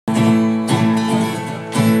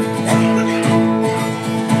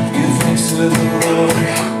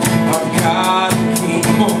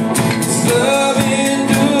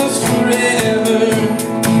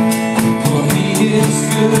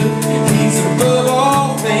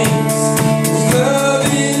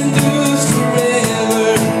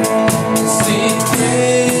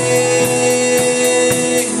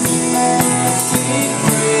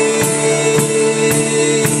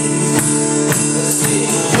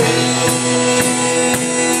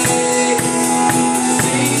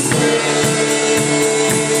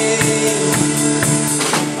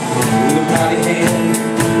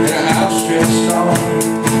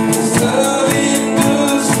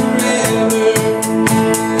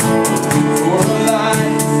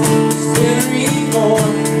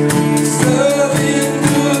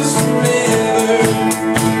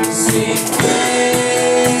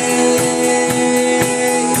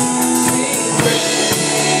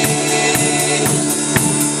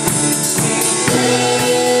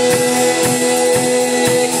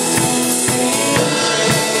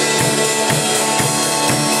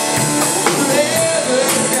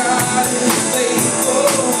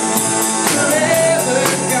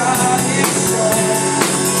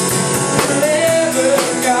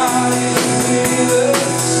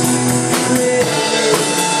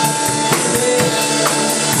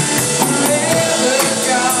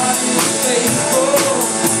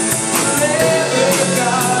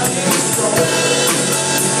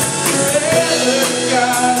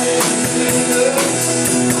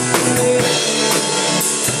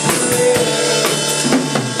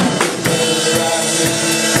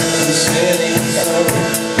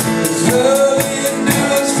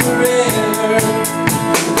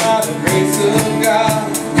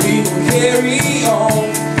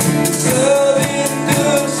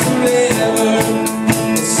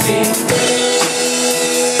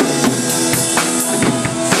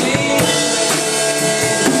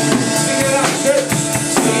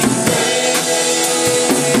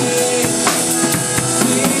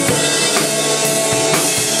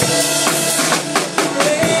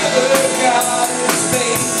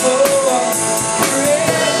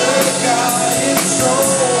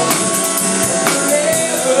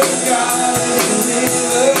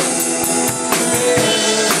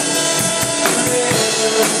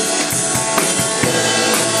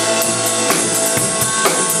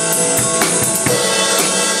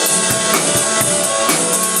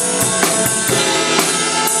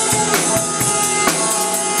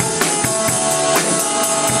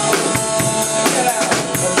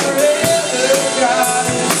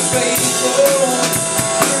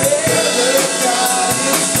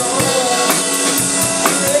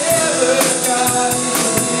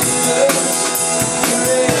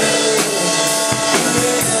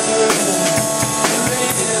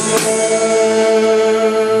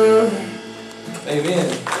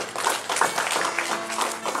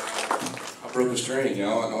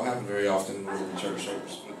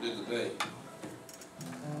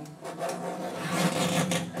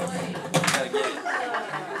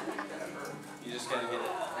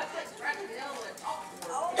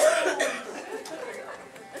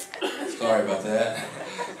Sorry about that.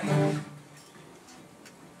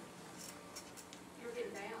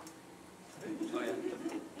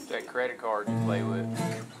 That credit card you play with.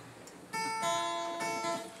 I'm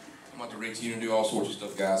about to read to you and do all sorts of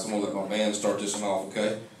stuff, guys. I'm going to let my band start this one off,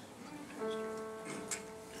 okay?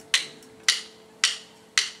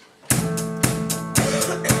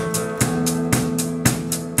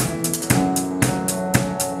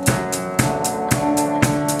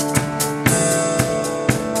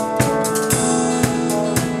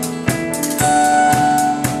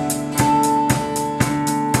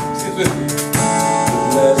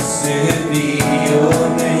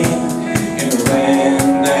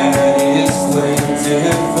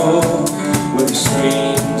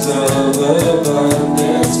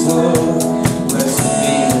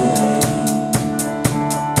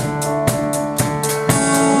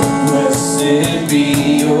 Blessed be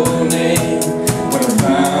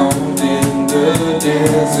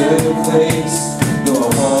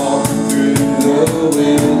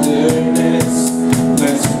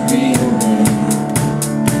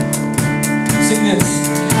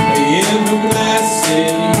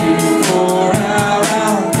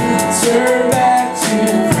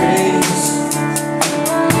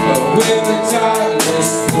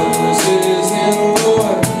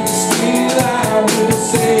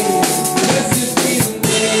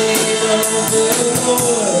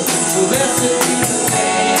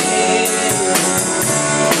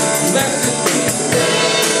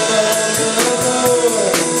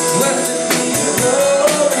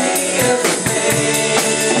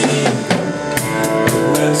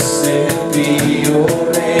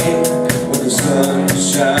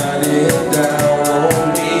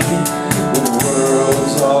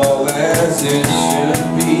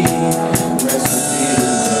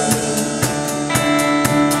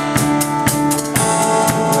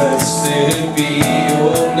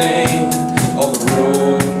the name of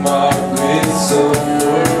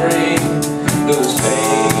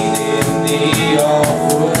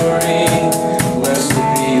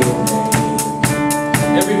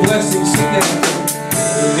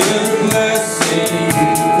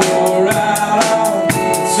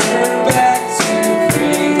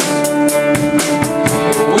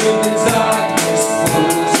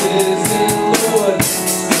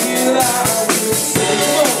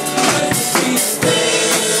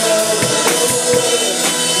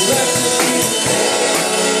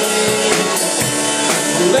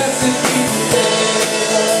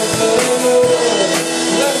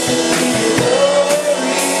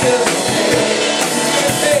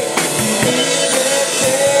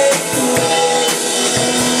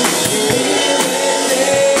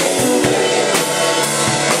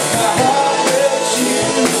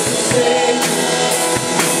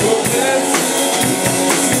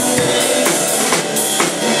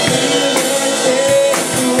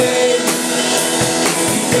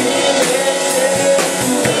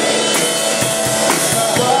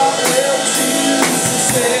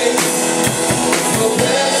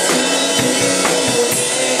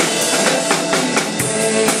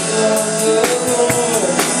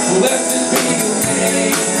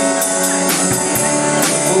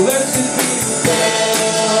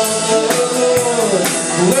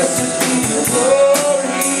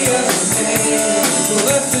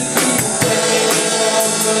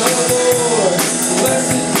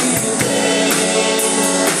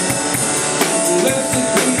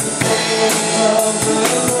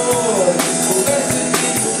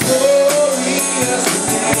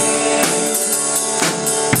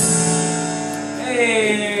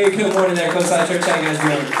morning there, Coastside Church. How you guys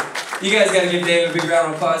doing? You guys got to give Dave a big round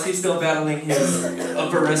of applause. He's still battling his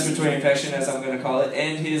upper respiratory infection, as I'm going to call it,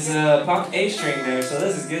 and his popped A string there, so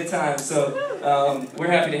this is good time. So we're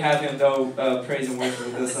happy to have him, though, praise and worship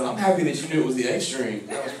with us. I'm happy that you knew it was the A string.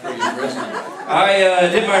 That was pretty impressive. I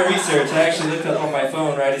did my research. I actually looked up on my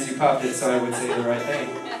phone right as you popped it, so I would say the right thing.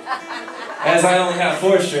 As I only have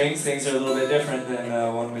 4 strings, things are a little bit different than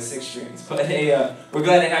one with 6 strings. But hey, we're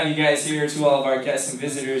glad to have you guys here. To all of our guests and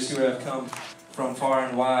visitors who have come from far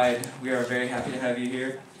and wide, we are very happy to have you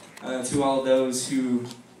here. To all of those who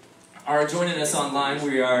are joining us online,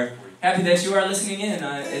 we are happy that you are listening in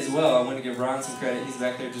as well. I want to give Ron some credit. He's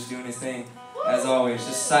back there just doing his thing, as always.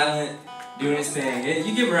 Just silent, doing his thing.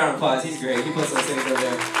 You give him a round of applause. He's great. He puts those things over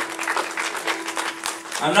there.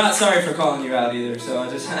 I'm not sorry for calling you out either, so I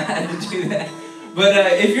just had to do that. But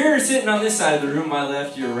if you're sitting on this side of the room, my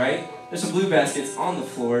left, your right, there's some blue baskets on the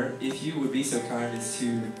floor. If you would be so kind as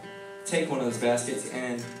to take one of those baskets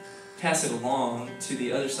and pass it along to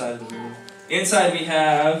the other side of the room. Inside we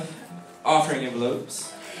have offering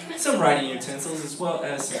envelopes, some writing utensils, as well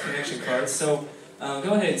as some connection cards. So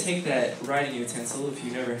go ahead and take that writing utensil, if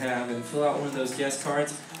you never have, and fill out one of those guest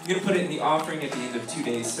cards. I'm going to put it in the offering at the end of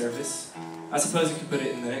today's service. I suppose you could put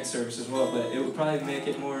it in the next service as well, but it would probably make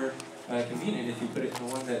it more convenient if you put it in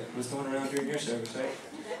the one that was going around during your service, right?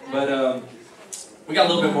 But we got a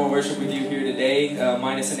little bit more worship with you here today,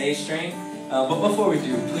 minus an A string. But before we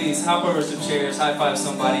do, please hop over some chairs, high five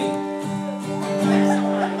somebody.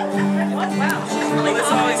 Wow,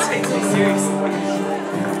 this always takes me seriously.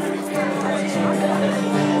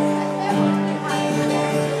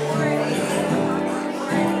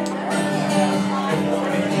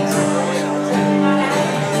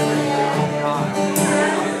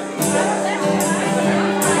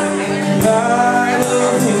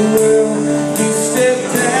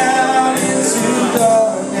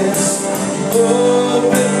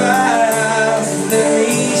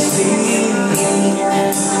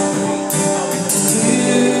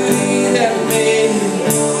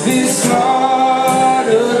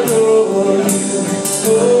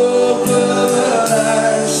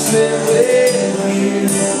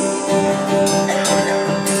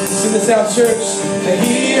 Church,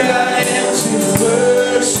 here I am to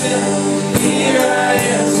worship, here I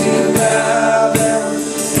am to bow down,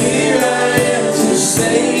 here I am to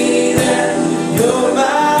say that you're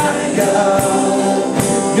my God.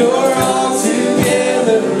 You're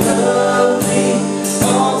altogether lovely,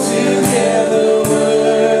 altogether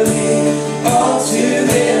worthy,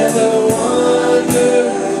 altogether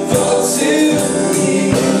wonderful to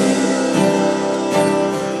me.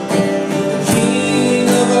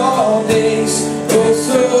 Oh,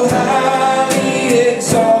 so highly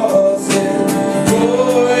exalted,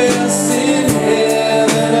 glorious in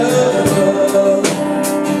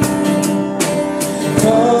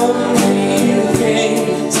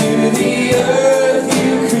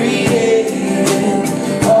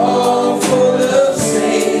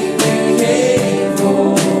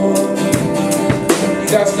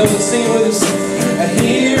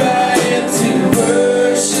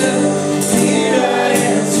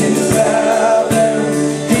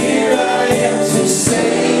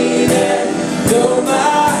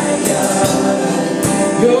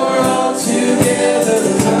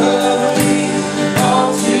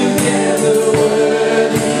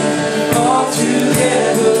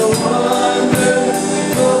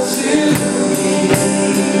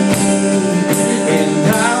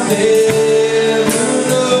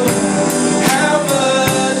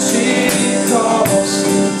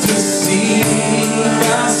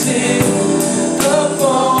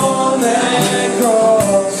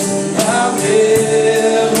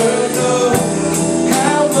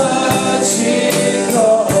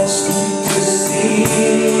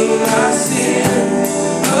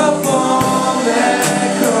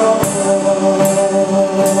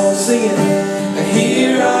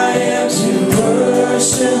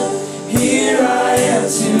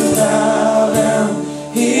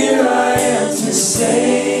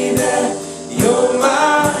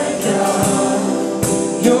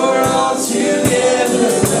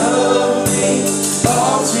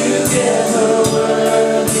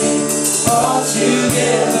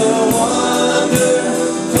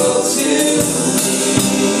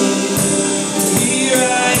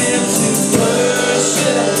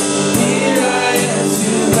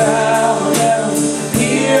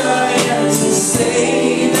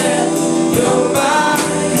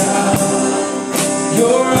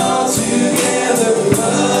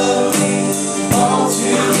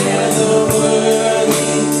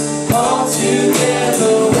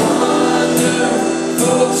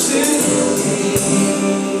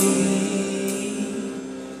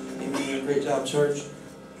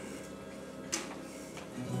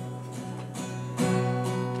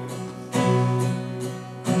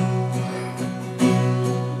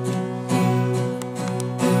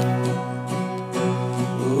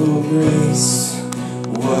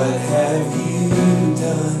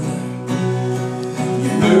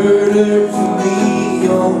suffered for me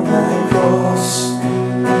on my cross,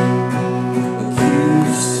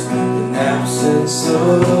 accused in absence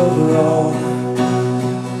of law,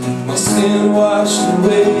 my sin washed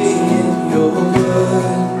away in your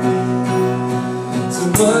blood. Too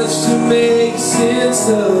much to make sense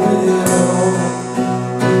of it all.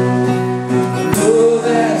 I know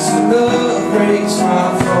that your love breaks my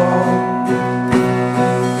fall.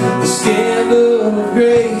 The scandal of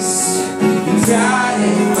grace, you died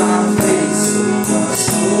in my place, and my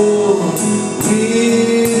soul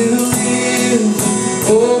will live.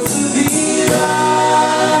 Oh, to be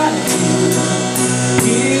right,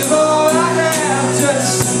 give all I have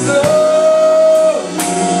just to know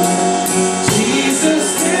you. Jesus,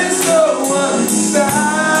 there's no one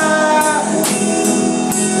beside,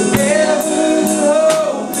 never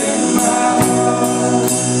hope in my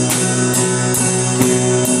heart.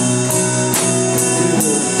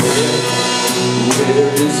 Where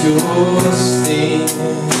is your sting?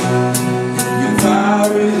 Your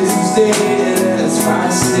power is as dead as my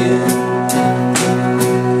sin.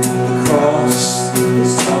 The cross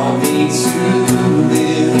has taught me to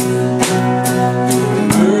live.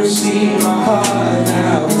 Mercy, my heart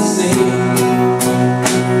now will sing.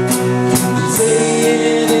 The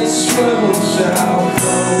day in its trouble shall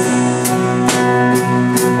come.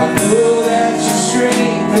 I know that your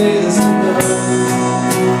strength is enough.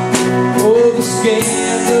 Oh, the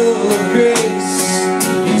scandal of grace,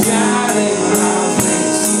 you died in my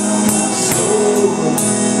place. Now my soul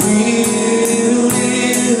will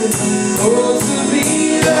live. Oh, to be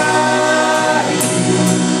like you,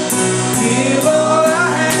 give all I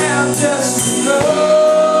have just to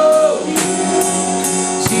know you.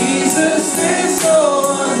 Jesus, there's no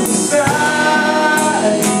one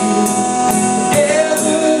beside you,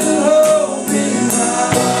 ever hope in my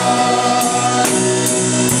heart.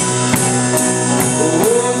 Oh,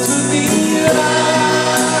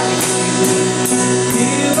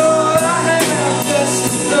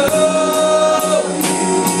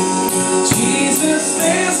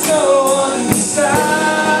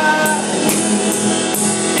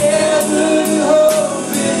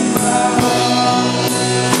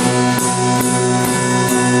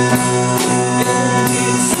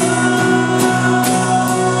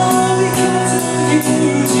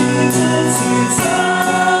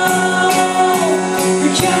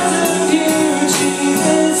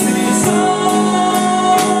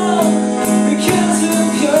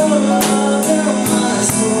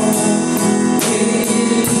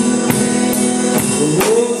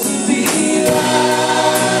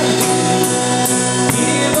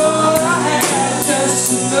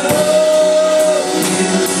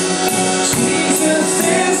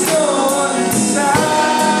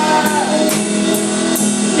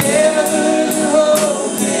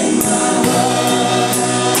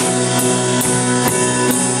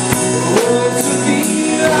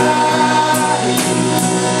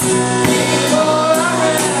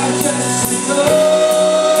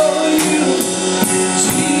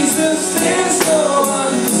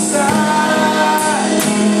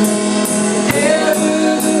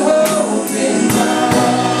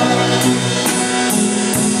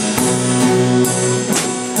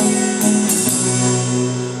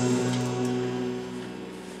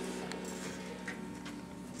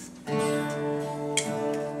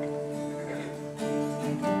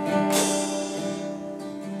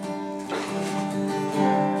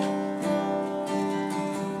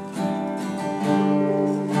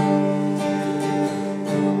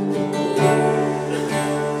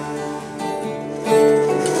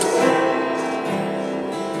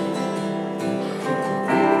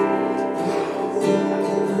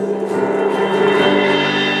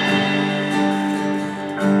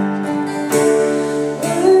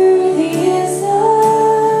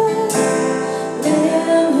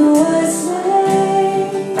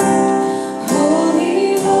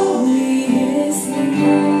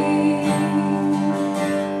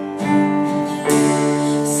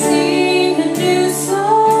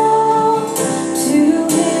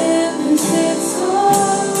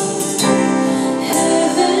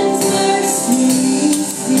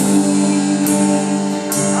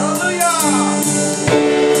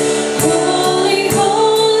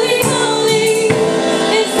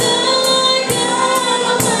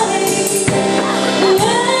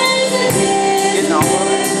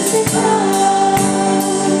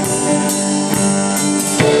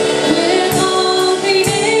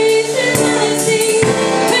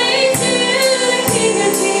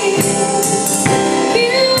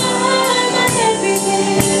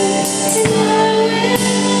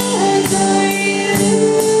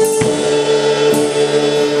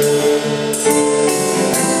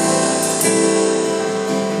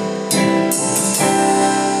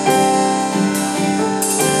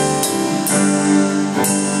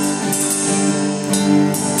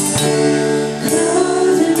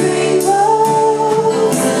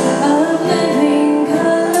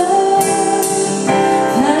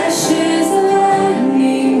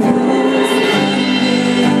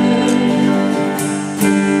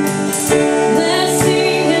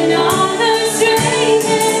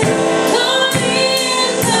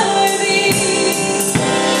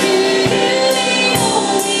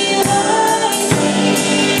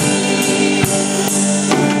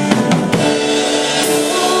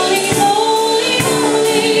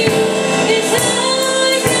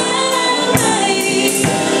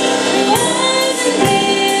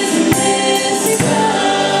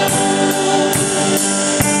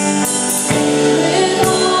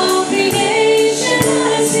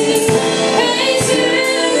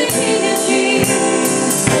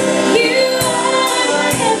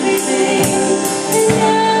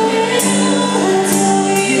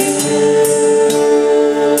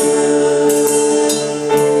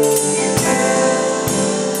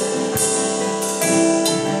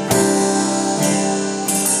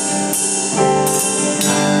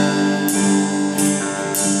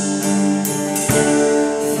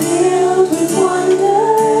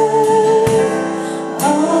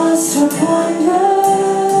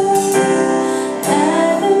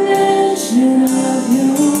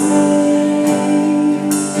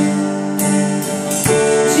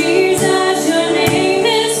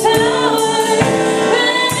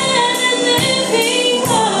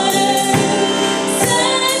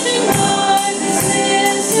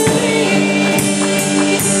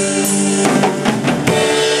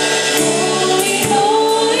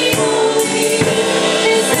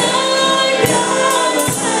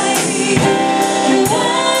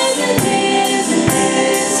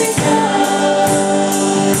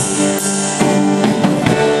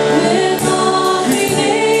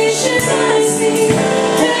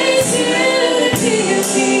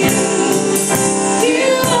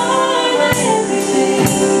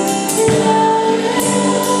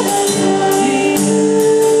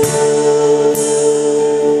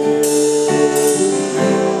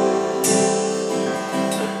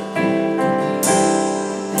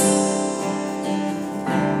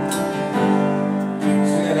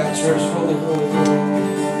 church. Holy, holy, holy.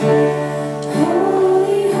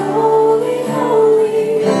 Holy, holy,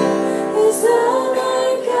 holy is the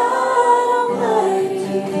Lord God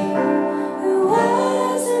Almighty, who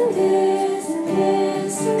was and is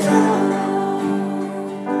to come.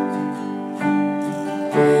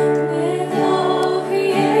 With all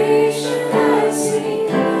creation I sing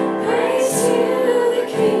praise to the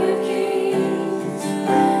King of Kings.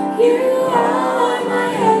 You are my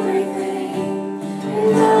everything,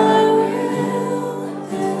 and I will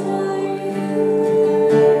adore you.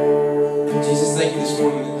 Jesus, thank you this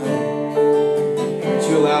morning that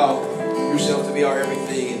you allow yourself to be our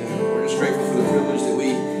everything, and we're just grateful for the privilege that we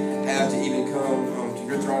have to even come to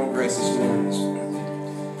your throne of grace this morning.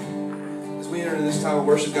 As we enter into this time of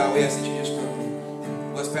worship, God, we ask that you just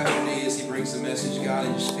bless Pastor D as he brings the message, God,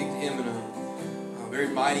 and just speak to him in a very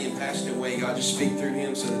mighty and passionate way, God. Just speak through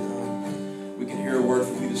him so that we can hear a word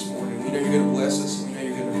from you this morning. We know you're going to bless us. We know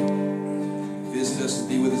you're going to visit us and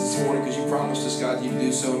be with us this morning because you promised us, God, you'd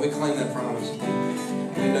do so, and we claim that promise. We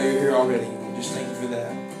know you're here already. We just thank you for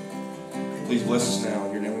that. Please bless us now.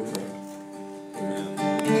 In your name we